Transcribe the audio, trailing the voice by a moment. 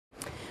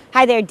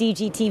Hi there,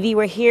 DGTV.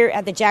 We're here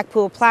at the Jack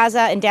Pool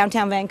Plaza in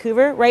downtown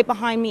Vancouver. Right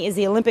behind me is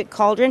the Olympic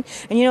cauldron.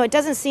 And you know, it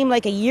doesn't seem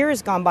like a year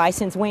has gone by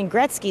since Wayne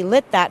Gretzky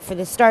lit that for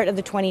the start of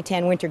the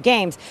 2010 Winter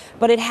Games.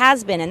 But it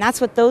has been, and that's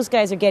what those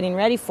guys are getting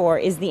ready for,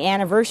 is the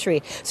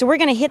anniversary. So we're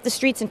going to hit the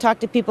streets and talk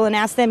to people and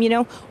ask them, you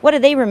know, what do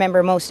they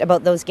remember most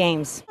about those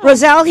games?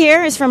 Roselle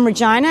here is from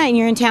Regina, and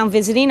you're in town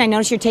visiting. I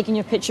noticed you're taking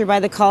your picture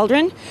by the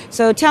cauldron.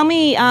 So tell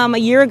me, a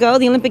year ago,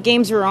 the Olympic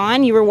Games were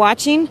on. You were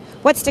watching.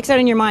 What sticks out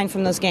in your mind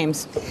from those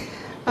games?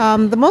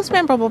 The most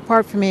memorable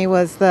part for me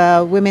was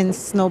the women's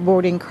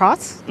snowboarding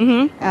cross.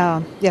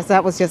 Yes,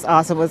 that was just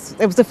awesome.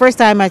 It was the first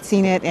time I'd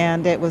seen it,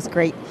 and it was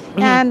great.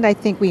 And I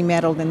think we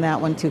medaled in that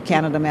one too,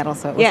 Canada medal,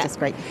 so it was just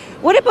great.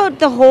 What about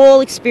the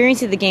whole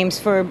experience of the games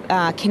for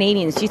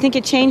Canadians? Do you think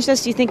it changed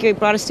us? Do you think it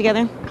brought us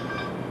together?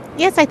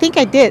 Yes, I think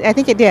I did. I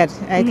think it did.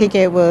 I think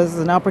it was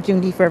an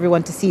opportunity for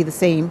everyone to see the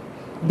same.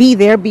 Be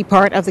there, be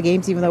part of the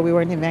games, even though we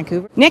weren't in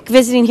Vancouver. Nick,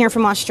 visiting here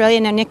from Australia.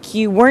 Now, Nick,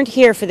 you weren't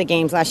here for the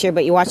games last year,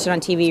 but you watched it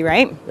on TV,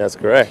 right? That's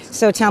correct.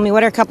 So tell me,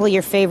 what are a couple of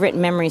your favorite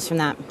memories from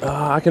that?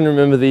 I can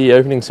remember the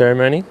opening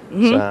ceremony.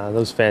 That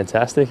was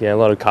fantastic. Yeah, a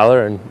lot of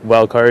colour and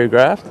well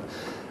choreographed.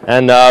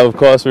 And of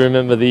course, we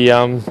remember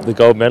the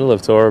gold medal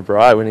of Tora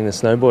Bry winning the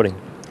snowboarding.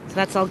 So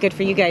that's all good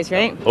for you guys,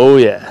 right? Oh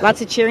yeah.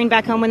 Lots of cheering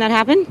back home when that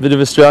happened? Bit of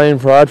Australian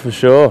pride for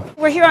sure.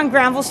 We're here on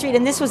Granville Street,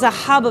 and this was a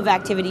hub of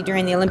activity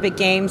during the Olympic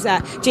Games.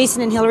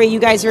 Jason and Hillary, you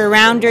guys were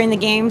around during the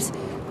Games.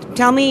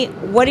 Tell me,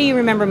 what do you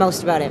remember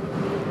most about it?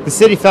 The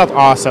city felt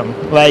awesome.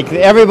 Like,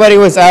 everybody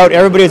was out,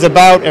 everybody was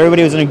about,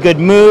 everybody was in a good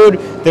mood.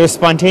 There was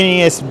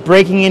spontaneous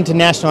breaking into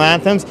national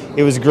anthems.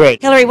 It was great.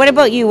 Hillary, what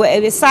about you?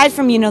 Aside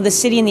from, you know, the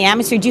city and the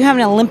atmosphere, do you have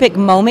an Olympic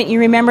moment you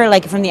remember,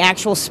 like from the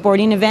actual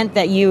sporting event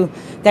that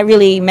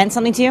really meant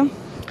something to you?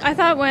 I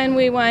thought when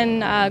we won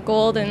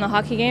gold in the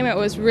hockey game, it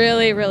was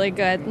really, really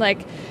good.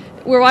 Like,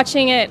 we're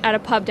watching it at a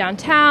pub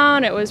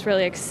downtown. It was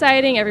really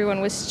exciting.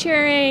 Everyone was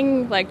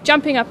cheering, like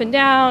jumping up and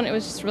down. It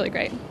was just really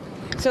great.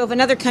 So if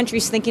another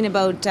country's thinking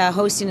about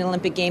hosting an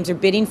Olympic Games or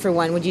bidding for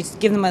one, would you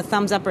give them a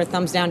thumbs up or a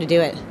thumbs down to do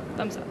it?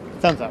 Thumbs up.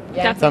 Thumbs up.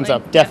 Yeah. Thumbs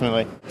up,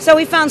 definitely. So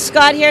we found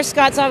Scott here.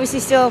 Scott's obviously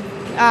still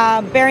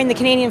bearing the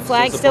Canadian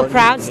flag, still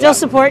proud, still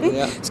supporting.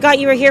 Yeah. Scott,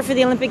 you were here for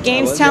the Olympic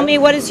Games. Tell me,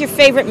 what is your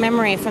favorite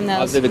memory from those?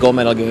 Obviously the gold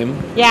medal game.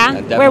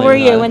 Yeah? Where were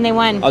you when they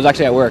won? I was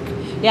actually at work.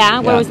 Yeah?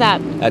 Where was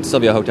that? At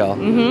Sylvia Hotel.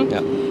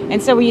 Yeah.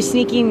 And so were you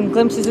sneaking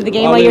glimpses of the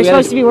game while you were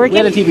supposed to be working? We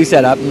had a TV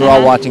set up and we were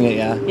all watching it,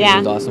 yeah. Yeah? It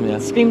was awesome, yeah.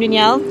 Screamed and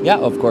yelled? Yeah,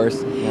 of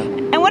course. Yeah.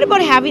 And what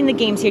about having the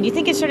games here? Do you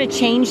think it sort of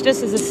changed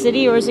us as a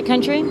city or as a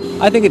country?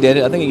 I think it did.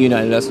 I think it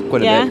united us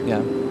quite a bit, yeah.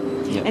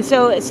 And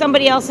so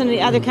somebody else in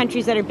the other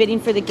countries that are bidding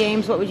for the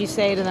games, what would you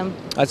say to them?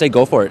 I'd say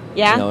go for it.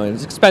 Yeah? You know,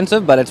 it's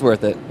expensive, but it's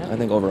worth it, I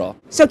think, overall.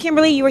 So,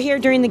 Kimberly, you were here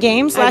during the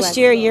games last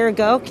year, a year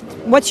ago.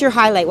 What's your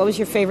highlight? What was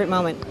your favorite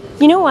moment?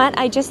 You know what?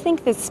 I just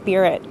think the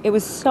spirit. It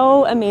was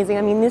so amazing.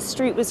 I mean, this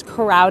street was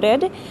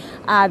crowded.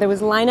 There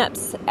was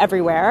lineups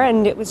everywhere,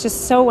 and it was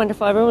just so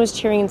wonderful. Everyone was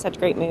cheering in such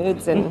great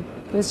moods, and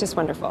it was just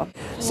wonderful.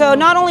 So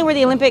not only were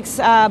the Olympics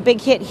a big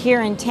hit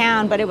here in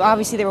town, but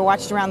obviously they were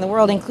watched around the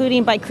world,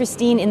 including by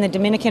Christine in the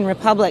Dominican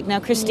Republic. Now,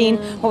 Christine,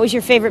 what was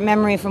your favorite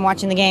memory from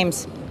watching the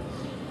games?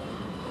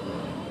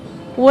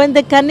 When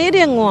the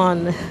Canadian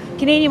won.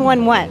 Canadian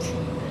won what?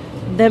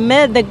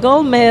 The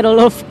gold medal,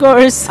 of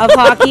course. Of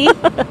hockey?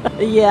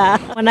 Yeah.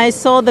 When I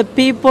saw the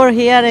people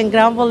here in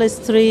Granville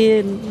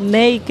Street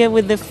naked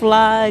with the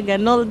flag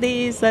and all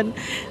this and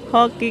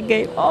hockey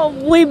game, oh,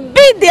 we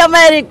beat the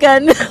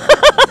American.